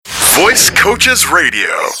Voice Coaches Radio.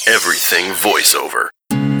 Everything voiceover.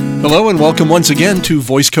 Hello and welcome once again to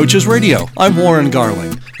Voice Coaches Radio. I'm Warren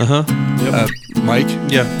Garling. Yep. Mike?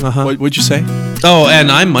 Yeah. What'd you say? Oh,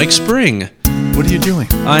 and I'm Mike Spring. What are you doing?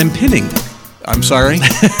 I'm pinning. I'm sorry?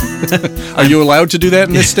 Are you allowed to do that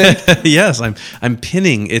in this state? Yes, I'm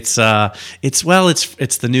pinning. It's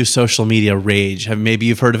the new social media rage. Maybe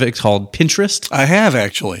you've heard of it. It's called Pinterest. I have,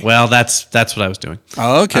 actually. Well, that's what I was doing.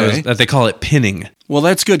 Okay. They call it pinning. Well,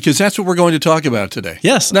 that's good, because that's what we're going to talk about today.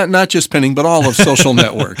 Yes. Not just pinning, but all of social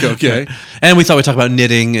network, okay? And we thought we'd talk about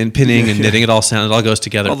knitting and pinning and knitting. It all goes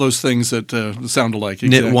together. All those things that sound alike.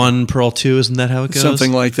 Exactly. Knit one, purl two, isn't that how it goes?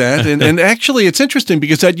 Something like that. And actually, it's interesting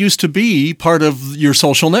because that used to be part of your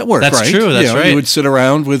social network, that's right? That's true, that's right. You would sit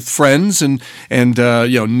around with friends and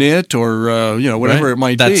knit or, whatever it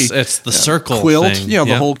might be. It's the circle quilt, thing.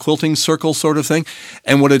 The whole quilting circle sort of thing.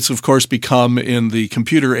 And what it's, of course, become in the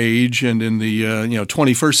computer age and in the,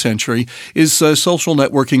 21st century is social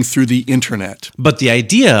networking through the internet. But the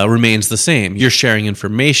idea remains the same. You're sharing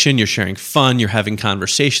information, you're sharing fun, you're having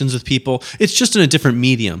conversations with people. It's just in a different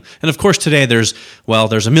medium. And of course today there's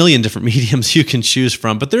a million different mediums you can choose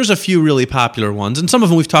from, but there's a few really popular ones, and some of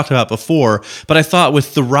them we've talked about before. But I thought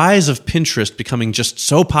with the rise of Pinterest becoming just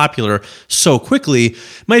so popular so quickly,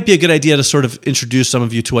 might be a good idea to sort of introduce some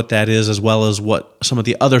of you to what that is, as well as what some of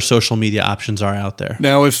the other social media options are out there.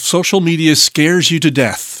 Now, if social media scares you to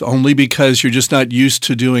death, only because you're just not used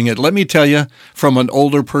to doing it. Let me tell you, from an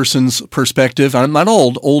older person's perspective, I'm not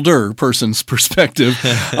older person's perspective,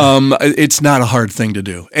 it's not a hard thing to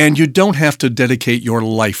do. And you don't have to dedicate your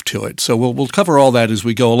life to it. So we'll cover all that as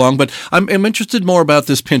we go along. But I'm interested more about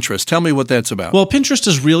this Pinterest. Tell me what that's about. Well, Pinterest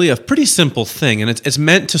is really a pretty simple thing, and it's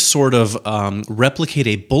meant to sort of replicate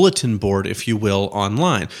a bulletin board, if you will,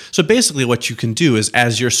 online. So basically what you can do is,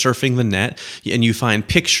 as you're surfing the net and you find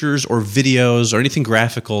pictures or videos or anything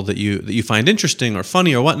graphical that you find interesting or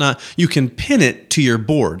funny or whatnot, you can pin it to your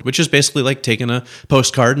board, which is basically like taking a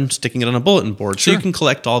postcard and sticking it on a bulletin board. Sure. So you can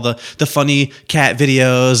collect all the funny cat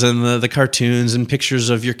videos and the cartoons and pictures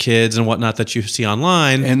of your kids and whatnot that you see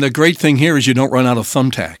online. And the great thing here is you don't run out of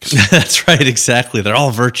thumbtacks. That's right, exactly. They're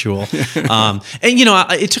all virtual.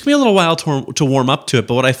 It took me a little while to warm up to it,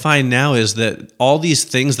 but what I find now is that all these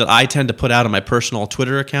things that I tend to put out on my personal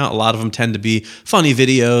Twitter account, a lot of them tend to be funny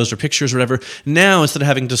videos or pictures or whatever. Now, instead of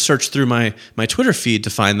having to search through my Twitter feed to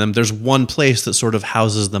find them, there's one place that sort of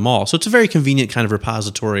houses them all. So it's a very convenient kind of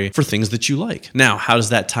repository for things that you like. Now, how does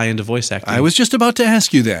that tie into voice acting? I was just about to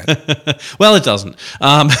ask you that. Well, it doesn't.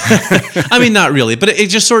 I mean, not really, but it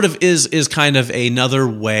just sort of is kind of another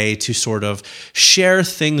way to sort of share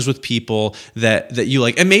things with people that you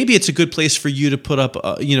like. And maybe it's a good place for you to put up,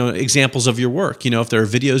 examples of your work. If there are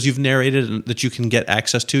videos you've narrated that you can get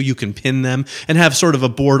access to, you can pin them and have sort of a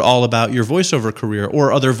board all about your voiceover career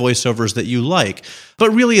or other voiceovers that you like.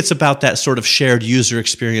 But really, it's about that sort of shared user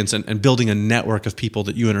experience and building a network of people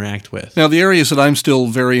that you interact with. Now, the areas that I'm still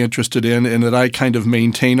very interested in and that I kind of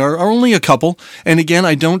maintain are only a couple. And again,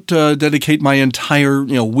 I don't dedicate my entire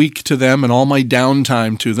week to them and all my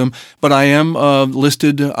downtime to them. But I am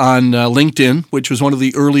listed on LinkedIn, which was one of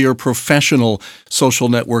the earlier professional social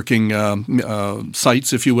networking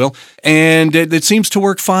sites, if you will. And it seems to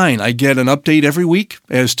work fine. I get an update every week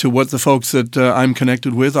as to what the folks that I'm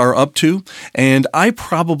connected with are up to. And I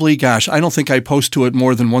don't think I post to it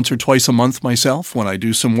more than once or twice a month myself when I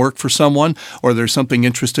do some work for someone or there's something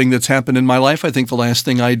interesting that's happened in my life. I think the last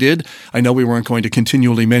thing I did, I know we weren't going to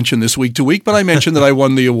continually mention this week to week, but I mentioned that I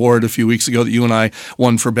won the award a few weeks ago that you and I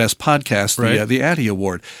won for Best Podcast, right. the Addy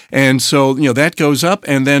Award. And so, that goes up,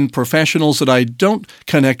 and then professionals that I don't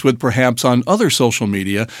connect with perhaps on other social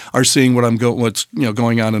media are seeing what's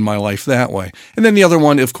going on in my life that way. And then the other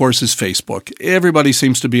one, of course, is Facebook. Everybody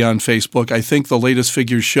seems to be on Facebook. I think the latest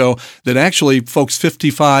figures show that actually folks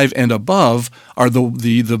 55 and above are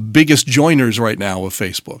the biggest joiners right now of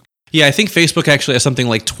Facebook. Yeah, I think Facebook actually has something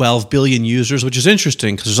like 12 billion users, which is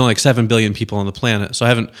interesting because there's only like 7 billion people on the planet. So I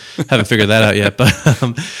haven't figured that out yet. But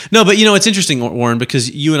but it's interesting, Warren, because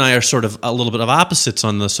you and I are sort of a little bit of opposites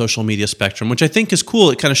on the social media spectrum, which I think is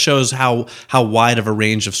cool. It kind of shows how wide of a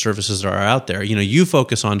range of services there are out there. You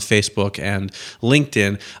focus on Facebook and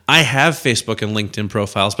LinkedIn. I have Facebook and LinkedIn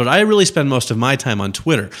profiles, but I really spend most of my time on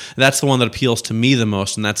Twitter. That's the one that appeals to me the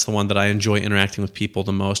most, and that's the one that I enjoy interacting with people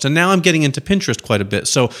the most. And now I'm getting into Pinterest quite a bit.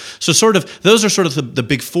 So So sort of those are sort of the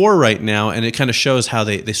big four right now, and it kind of shows how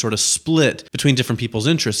they sort of split between different people's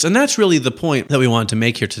interests. And that's really the point that we wanted to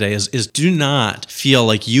make here today is do not feel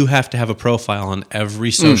like you have to have a profile on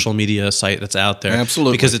every social media site that's out there.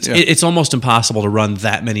 Absolutely. Because it's almost impossible to run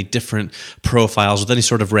that many different profiles with any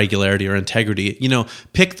sort of regularity or integrity.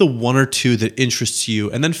 Pick the one or two that interests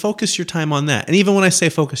you and then focus your time on that. And even when I say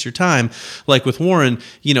focus your time, like with Warren,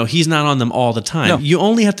 he's not on them all the time. No. You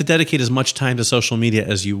only have to dedicate as much time to social media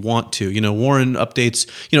as you want to. Warren updates,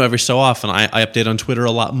 every so often. I update on Twitter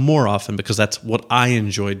a lot more often because that's what I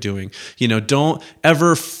enjoy doing. Don't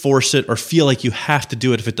ever force it or feel like you have to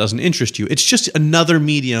do it if it doesn't interest you. It's just another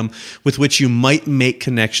medium with which you might make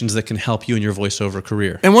connections that can help you in your voiceover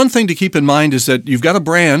career. And one thing to keep in mind is that you've got a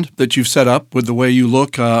brand that you've set up with the way you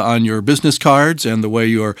look on your business cards and the way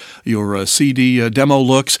your CD demo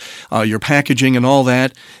looks, your packaging and all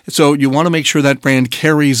that. So you want to make sure that brand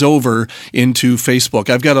carries over into Facebook.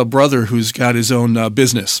 I've got a brother who's got his own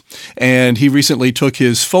business, and he recently took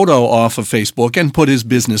his photo off of Facebook and put his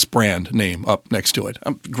business brand name up next to it.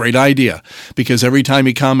 Great idea, because every time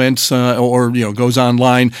he comments or goes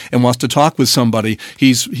online and wants to talk with somebody,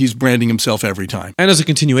 he's branding himself every time. And as a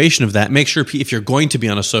continuation of that, make sure if you're going to be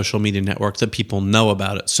on a social media network that people know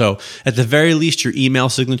about it. So at the very least, your email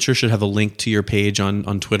signature should have a link to your page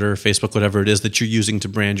on Twitter, Facebook, whatever it is that you're using to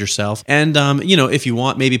brand yourself. And, if you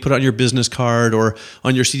want, maybe put it on your business card or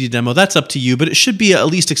on your CD demo. That's up to you, but it should be at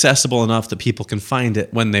least accessible enough that people can find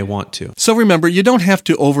it when they want to. So remember, you don't have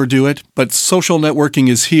to overdo it, but social networking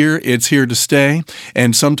is here. It's here to stay.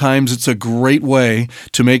 And sometimes it's a great way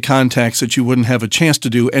to make contacts that you wouldn't have a chance to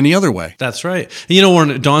do any other way. That's right. And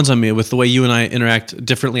Warren, it dawns on me with the way you and I interact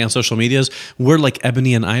differently on social medias, we're like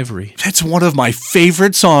ebony and ivory. That's one of my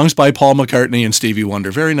favorite songs by Paul McCartney and Stevie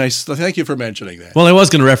Wonder. Very nice. Thank you for mentioning that. Well, I was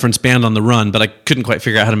going to reference Band on the Run, but I couldn't quite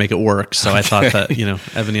figure out how to make it work. So I thought that,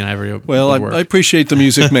 ebony and ivory would work. I appreciate the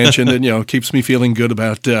music mentioned, and, keeps me feeling good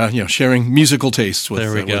about, sharing musical tastes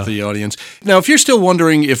with the audience. Now, if you're still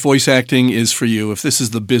wondering if voice acting is for you, if this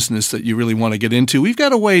is the business that you really want to get into, we've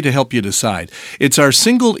got a way to help you decide. It's our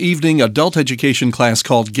single evening adult education class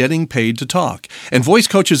called Getting Paid to Talk. And Voice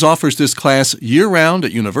Coaches offers this class year-round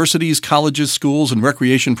at universities, colleges, schools, and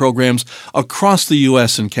recreation programs across the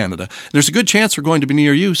U.S. and Canada. There's a good chance we're going to be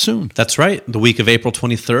near you soon. That's right. The week of April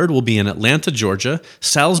 23rd will be in Atlanta, Georgia,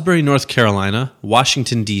 Salisbury, North Carolina,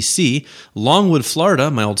 Washington, D.C., Longwood, Florida,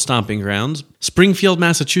 my old stomping grounds, Springfield,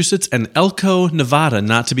 Massachusetts, and Elko, Nevada,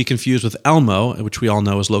 not to be confused with Elmo, which we all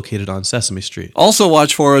know is located on Sesame Street. Also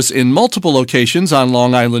watch for us in multiple locations on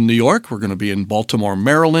Long Island, New York. We're going to be in Baltimore,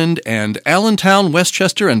 Maryland, and Allentown,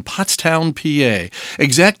 Westchester, and Pottstown, PA.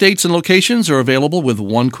 Exact dates and locations are available with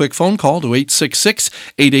one quick phone call to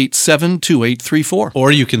 866-887-2834.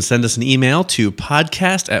 Or you can send us an email to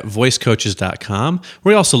podcast@voicecoaches.com.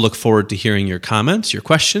 We also look forward to hearing your comments, your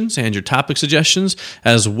questions, and your topic suggestions,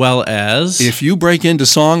 as well as... If you break into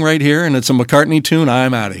song right here and it's a McCartney tune,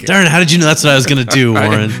 I'm out of here. Darn, how did you know that's what I was going to do,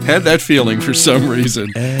 Warren? I had that feeling for some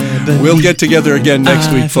reason. We'll get together again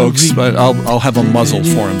next week, folks, but I'll have a muzzle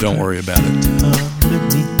for him. Don't worry about it.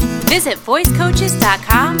 Visit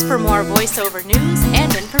voicecoaches.com for more voiceover news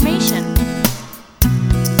and information.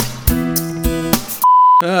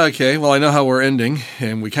 Okay, well, I know how we're ending,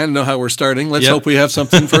 and we kind of know how we're starting. Let's hope we have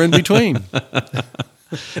something for in between.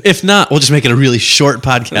 If not, we'll just make it a really short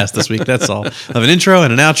podcast this week. That's all. Of an intro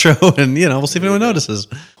and an outro, and we'll see if anyone notices.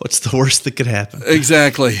 What's the worst that could happen?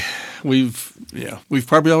 Exactly. We've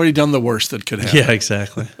probably already done the worst that could happen. Yeah,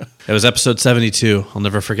 exactly. It was episode 72. I'll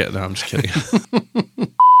never forget. No, I'm just kidding.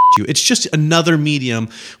 It's just another medium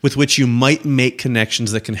with which you might make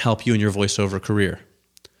connections that can help you in your voiceover career.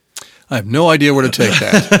 I have no idea where to take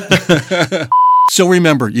that. So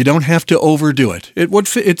remember, you don't have to overdo it. It would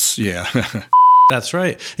fit. That's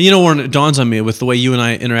right. And Warren, it dawns on me with the way you and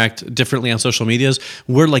I interact differently on social medias,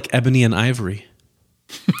 we're like ebony and ivory.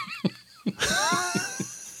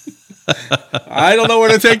 I don't know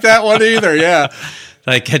where to take that one either, yeah.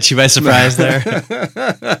 Did I catch you by surprise there?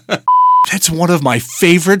 That's one of my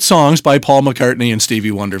favorite songs by Paul McCartney and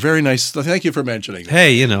Stevie Wonder. Very nice. Thank you for mentioning that.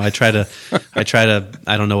 Hey, I try to,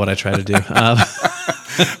 I don't know what I try to do.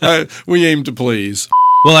 We aim to please.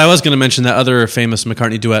 Well, I was going to mention that other famous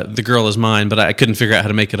McCartney duet, "The Girl Is Mine," but I couldn't figure out how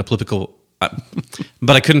to make it applicable. I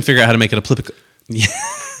couldn't figure out how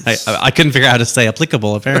to say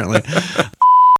applicable, apparently.